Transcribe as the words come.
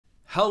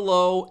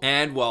Hello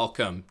and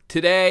welcome.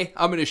 Today,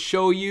 I'm going to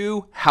show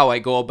you how I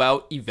go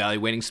about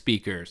evaluating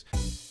speakers.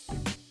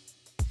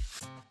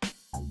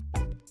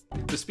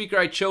 The speaker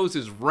I chose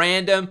is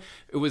random.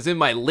 It was in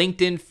my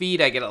LinkedIn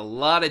feed. I get a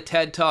lot of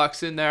TED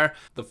Talks in there.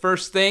 The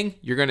first thing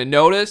you're going to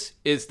notice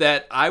is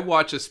that I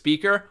watch a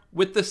speaker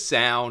with the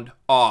sound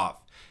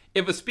off.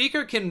 If a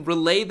speaker can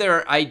relay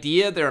their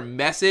idea, their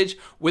message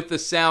with the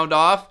sound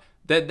off,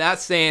 then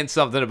that's saying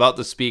something about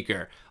the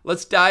speaker.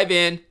 Let's dive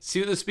in, see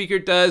what the speaker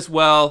does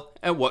well,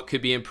 and what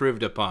could be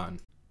improved upon.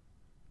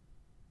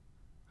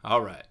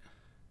 All right.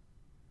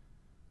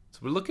 So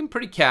we're looking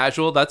pretty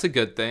casual. That's a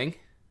good thing.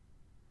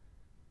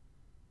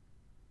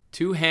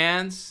 Two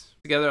hands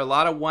together, a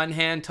lot of one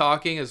hand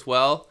talking as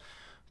well,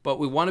 but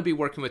we want to be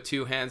working with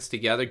two hands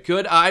together.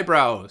 Good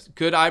eyebrows,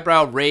 good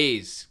eyebrow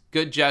raise,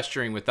 good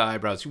gesturing with the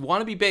eyebrows. You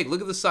want to be big.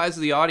 Look at the size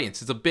of the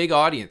audience. It's a big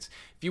audience.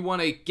 If you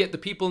want to get the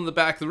people in the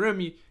back of the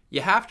room,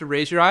 you have to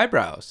raise your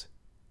eyebrows.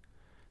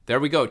 There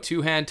we go,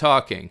 two hand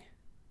talking.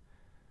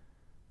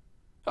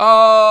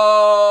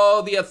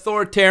 Oh, the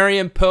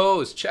authoritarian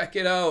pose. Check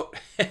it out.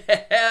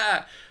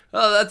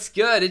 Oh, that's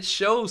good. It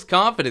shows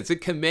confidence.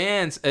 It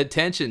commands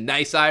attention.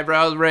 Nice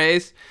eyebrows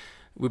raised.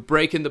 We're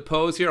breaking the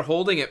pose here,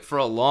 holding it for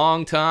a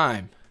long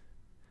time.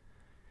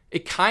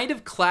 It kind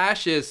of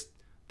clashes,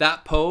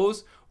 that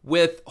pose,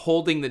 with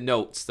holding the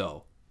notes,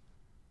 though.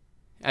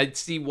 I'd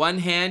see one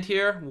hand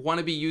here. We want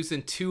to be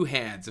using two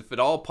hands, if at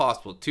all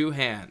possible. Two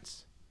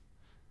hands.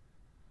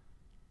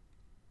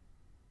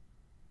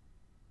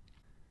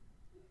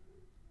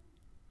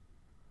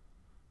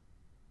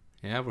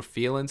 Yeah, we're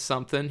feeling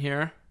something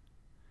here.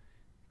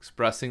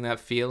 Expressing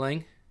that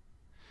feeling.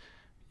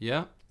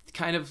 Yeah,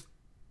 kind of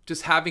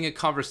just having a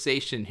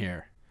conversation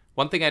here.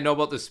 One thing I know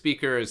about the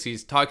speaker is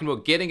he's talking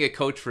about getting a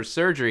coach for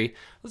surgery.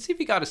 Let's see if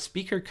he got a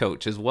speaker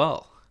coach as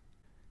well.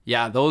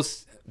 Yeah,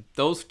 those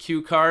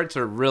cue cards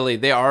are really,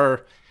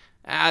 they're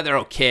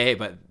okay,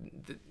 but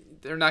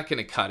they're not going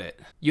to cut it.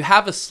 You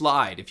have a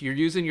slide. If you're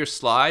using your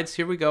slides,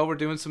 here we go, we're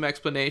doing some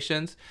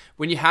explanations.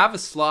 When you have a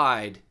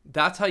slide,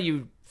 that's how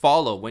you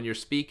follow when you're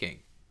speaking.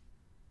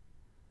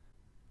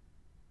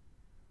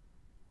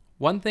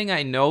 One thing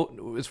I note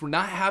is we're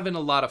not having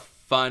a lot of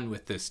fun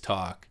with this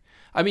talk.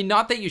 I mean,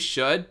 not that you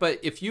should, but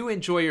if you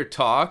enjoy your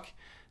talk,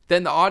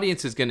 then the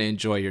audience is going to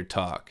enjoy your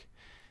talk.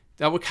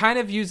 Now we're kind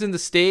of using the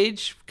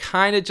stage,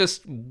 kind of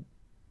just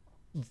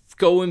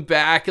going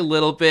back a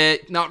little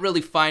bit, not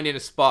really finding a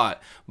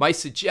spot. My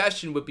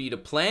suggestion would be to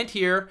plant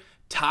here,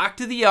 talk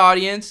to the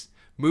audience,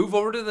 move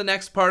over to the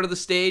next part of the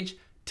stage,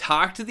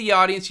 talk to the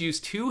audience, use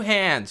two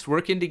hands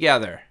working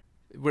together.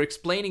 We're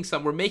explaining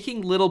something, we're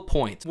making little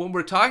points. When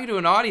we're talking to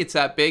an audience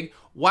that big,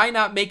 why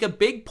not make a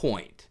big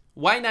point?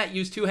 Why not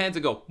use two hands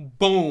and go,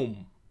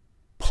 boom,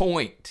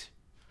 point?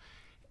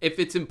 If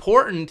it's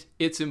important,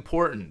 it's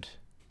important.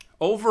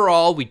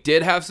 Overall, we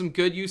did have some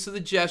good use of the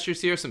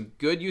gestures here, some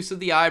good use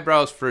of the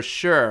eyebrows for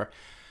sure.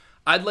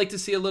 I'd like to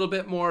see a little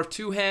bit more of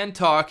two-hand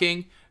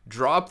talking,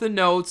 drop the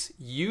notes,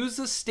 use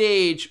the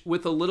stage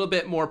with a little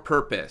bit more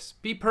purpose.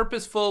 Be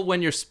purposeful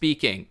when you're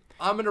speaking.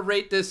 I'm going to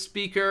rate this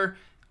speaker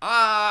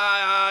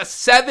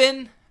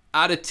 7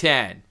 out of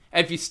 10.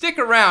 And if you stick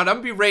around, I'm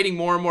going to be rating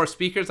more and more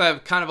speakers. I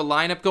have kind of a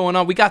lineup going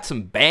on. We got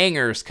some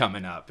bangers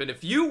coming up. And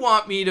if you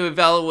want me to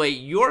evaluate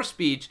your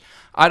speech,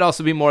 I'd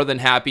also be more than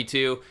happy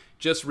to.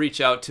 Just reach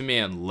out to me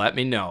and let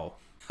me know.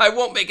 I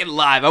won't make it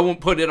live. I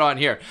won't put it on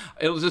here.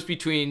 It'll just be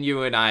between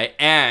you and I,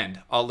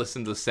 and I'll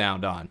listen to the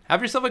sound on.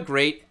 Have yourself a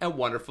great and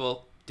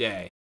wonderful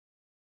day.